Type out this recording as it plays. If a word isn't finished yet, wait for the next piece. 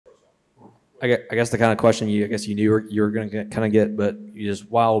I guess the kind of question I guess you knew you were going to kind of get, but you just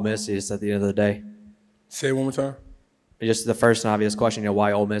why Ole Miss is at the end of the day. Say it one more time. Just the first and obvious question,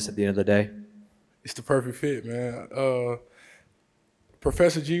 why Ole Miss at the end of the day? It's the perfect fit, man.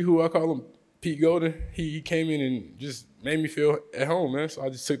 Professor G, who I call him, Pete Golden, he came in and just made me feel at home, man. So I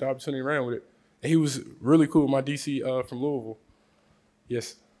just took the opportunity and ran with it. And he was really cool with my DC from Louisville.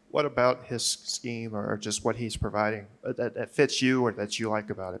 Yes. What about his scheme or just what he's providing that fits you or that you like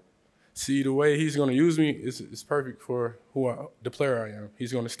about it? See, the way he's going to use me is perfect for the player I am.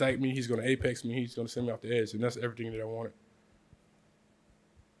 He's going to stack me. He's going to apex me. He's going to send me off the edge, and that's everything that I wanted.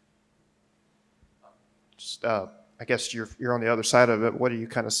 Just, I guess you're on the other side of it. What are you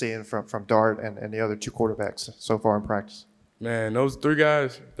kind of seeing from Dart and the other two quarterbacks so far in practice? Man, those three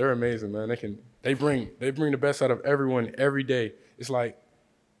guys, they're amazing, man. They bring the best out of everyone every day. It's like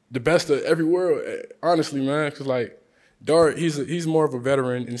the best of every world, honestly, man. Because like Dart, he's more of a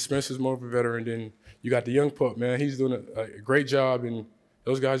veteran, and Spencer's more of a veteran than you got the young pup, man. He's doing a great job, and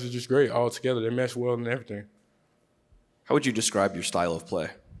those guys are just great all together. They mesh well and everything. How would you describe your style of play?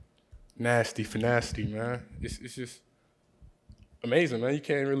 Nasty, finasty, man. It's just amazing, man. You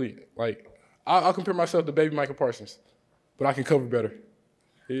can't really, like, I'll compare myself to baby Michael Parsons, but I can cover better.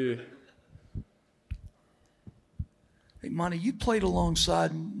 Yeah. Hey, Monty, you played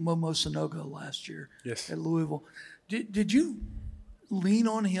alongside Momo Sanogo last year at Louisville. Did you lean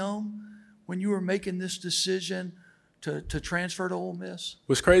on him when you were making this decision to transfer to Ole Miss?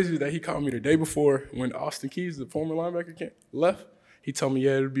 What's crazy is that he called me the day before when Austin Keys, the former linebacker, left. He told me,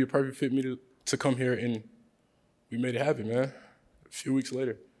 yeah, it would be a perfect fit me to come here, and we made it happen, man. A few weeks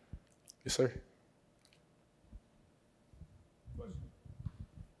later. Yes, sir.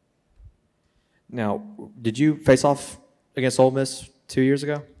 Now, did you face off against Ole Miss 2 years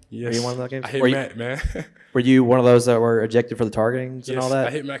ago? Yes. Were you one of those games? I hit Matt, man. Were you one of those that were ejected for the targetings and all that? I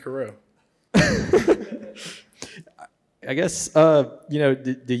hit Matt Carell. I guess,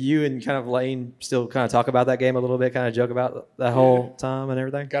 do you and kind of Lane still kind of talk about that game a little bit, kind of joke about that whole time and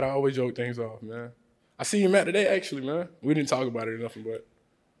everything? Gotta always joke things off, man. I see you, Matt, today, actually, man. We didn't talk about it enough, but.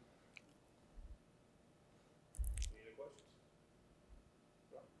 Any questions?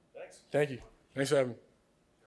 Thanks. Thank you. Thanks for having me.